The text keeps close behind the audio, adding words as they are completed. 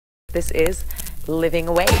This is Living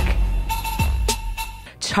Awake.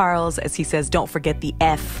 Charles, as he says, don't forget the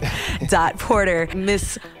F. Porter.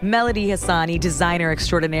 Miss Melanie Hassani, designer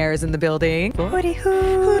extraordinaire, is in the building. Hooty hoo.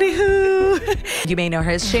 Hooty hoo. You may know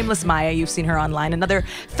her as Shameless Maya. You've seen her online. Another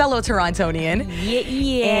fellow Torontonian.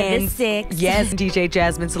 And the six. Yes, DJ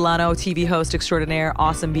Jasmine Solano, TV host extraordinaire,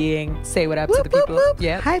 awesome being. Say what up to the people.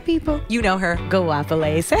 Yeah. Hi, people. You know her.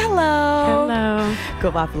 Gawapale. Say hello. Hello.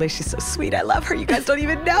 Gawapale, she's so sweet. I love her. You guys don't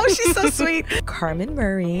even know. She's so sweet. Carmen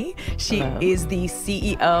Murray. She is the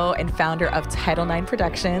CEO and founder of Title IX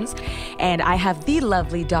Productions. And I have the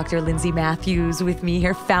lovely Dr. Lindsay Matthews with me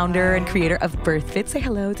here, founder and creator of BirthFit. Say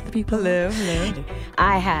hello to the people. Hello.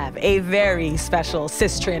 I have a very special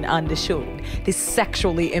sistren on the show, this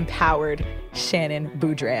sexually empowered Shannon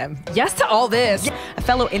Boudram. Yes to all this. A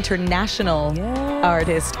fellow international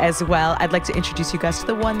artist as well. I'd like to introduce you guys to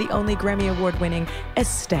the one, the only Grammy Award winning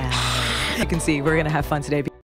Estelle. You can see we're going to have fun today.